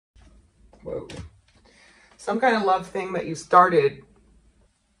Whoa. Some kind of love thing that you started.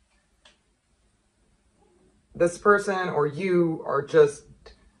 This person or you are just,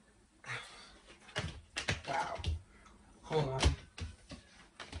 wow. Hold on.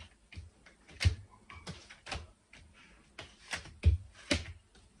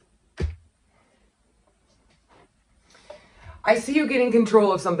 I see you getting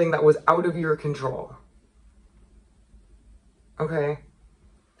control of something that was out of your control. Okay?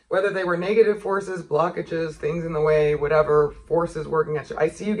 Whether they were negative forces, blockages, things in the way, whatever, forces working at you. I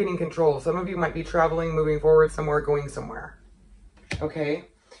see you getting control. Some of you might be traveling, moving forward somewhere, going somewhere. Okay?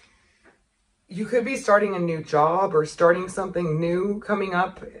 You could be starting a new job or starting something new coming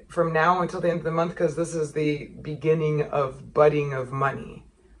up from now until the end of the month, because this is the beginning of budding of money.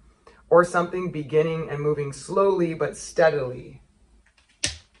 Or something beginning and moving slowly but steadily.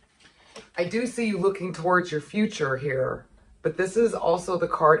 I do see you looking towards your future here, but this is also the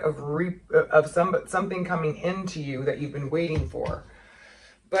card of something coming into you that you've been waiting for.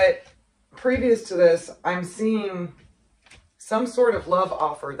 But previous to this, I'm seeing some sort of love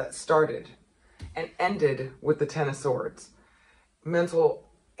offer that started and ended with the Ten of Swords. Mental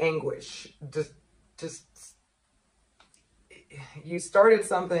anguish, just you started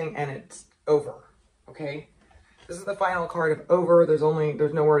something and it's over, okay? This is the final card of over. There's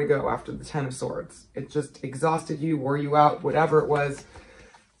nowhere to go after the Ten of Swords. It just exhausted you, wore you out, whatever it was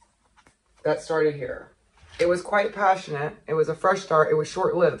that started here. It was quite passionate. It was a fresh start. It was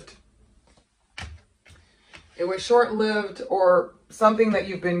short-lived. It was short-lived, or something that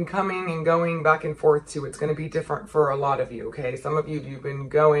you've been coming and going back and forth to. It's going to be different for a lot of you, okay? Some of you, you've been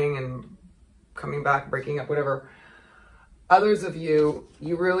going and coming back, breaking up, whatever. Others of you,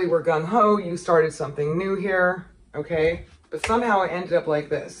 you really were gung-ho. You started something new here, okay? But somehow it ended up like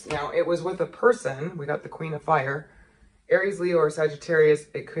this. Now, it was with a person. We got the Queen of Fire. Aries, Leo, or Sagittarius,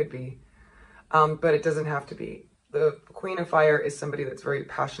 it could be. But it doesn't have to be. The Queen of Fire is somebody that's very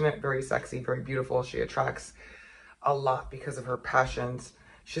passionate, very sexy, very beautiful. She attracts a lot because of her passions.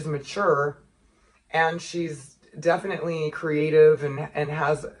 She's mature, and she's definitely creative and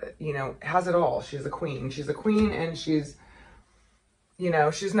has, you know, has it all. She's a queen. She's a queen, and she's, you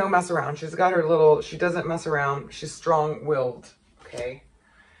know, she's no mess around. She's got her little, she doesn't mess around. She's strong-willed, okay?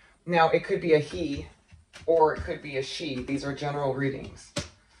 Now, it could be a he or it could be a she. These are general readings.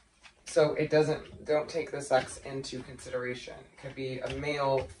 So it don't take the sex into consideration. It could be a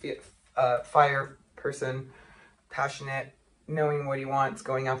male fire person, passionate, knowing what he wants,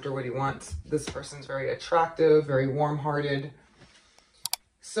 going after what he wants. This person's very attractive, very warm-hearted.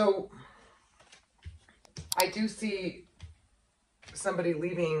 So I do see somebody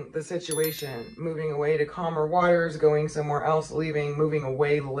leaving the situation, moving away to calmer waters, going somewhere else, leaving, moving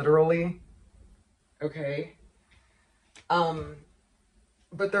away literally. Okay.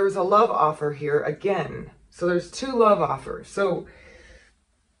 But there was a love offer here again. So there's two love offers. So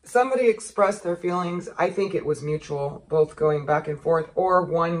somebody expressed their feelings. I think it was mutual, both going back and forth, or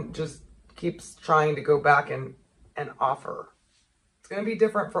one just keeps trying to go back and offer. It's going to be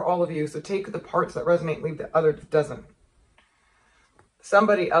different for all of you. So take the parts that resonate, leave the other that doesn't.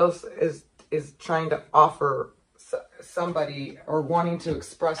 Somebody else is trying to offer somebody, or wanting to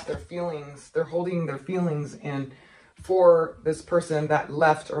express their feelings. They're holding their feelings in for this person that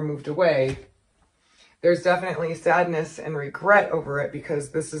left or moved away. There's definitely sadness and regret over it,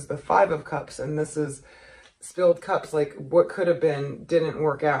 because this is the Five of Cups and this is spilled cups. Like, what could have been didn't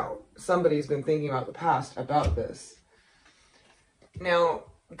work out. Somebody's been thinking about the past about this. Now,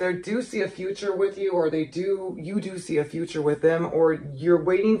 they do see a future with you, or you do see a future with them, or you're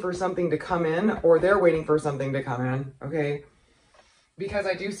waiting for something to come in, or they're waiting for something to come in, okay? Because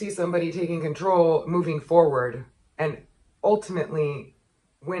I do see somebody taking control, moving forward, and ultimately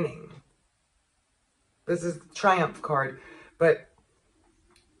winning. This is the Triumph card, but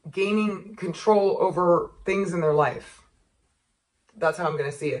gaining control over things in their life. That's how I'm going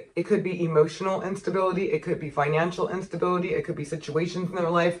to see it. It could be emotional instability. It could be financial instability. It could be situations in their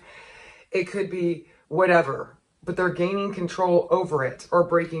life. It could be whatever. But they're gaining control over it, or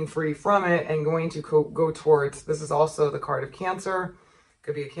breaking free from it and going to go towards. This is also the card of Cancer.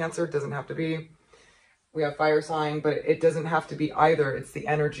 Could be a Cancer. It doesn't have to be. We have fire sign, but it doesn't have to be either. It's the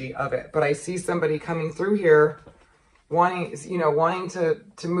energy of it. But I see somebody coming through here wanting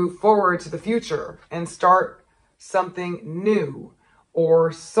to move forward to the future and start something new,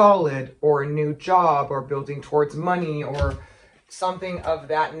 or solid, or a new job, or building towards money, or something of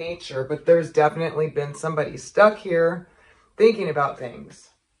that nature. But there's definitely been somebody stuck here thinking about things.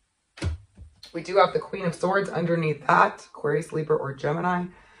 We do have the Queen of Swords underneath that, Aquarius, Libra, or Gemini,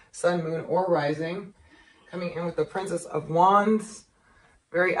 Sun, Moon, or Rising. Coming in with the Princess of Wands,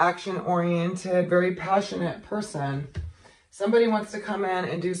 very action-oriented, very passionate person. Somebody wants to come in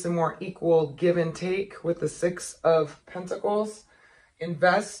and do some more equal give and take with the Six of Pentacles.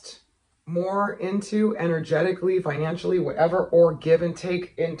 Invest more into energetically, financially, whatever, or give and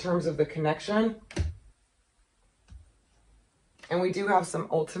take in terms of the connection. And we do have some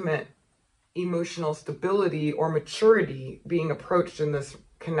ultimate emotional stability or maturity being approached in this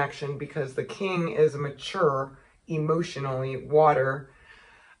connection, because the king is a mature, emotionally, water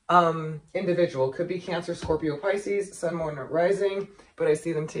individual. Could be Cancer, Scorpio, Pisces, Sun, Moon, or Rising, but I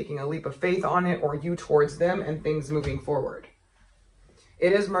see them taking a leap of faith on it, or you towards them, and things moving forward.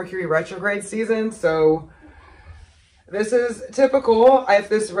 It is Mercury retrograde season, so this is typical. If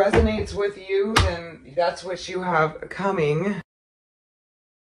this resonates with you, then that's what you have coming.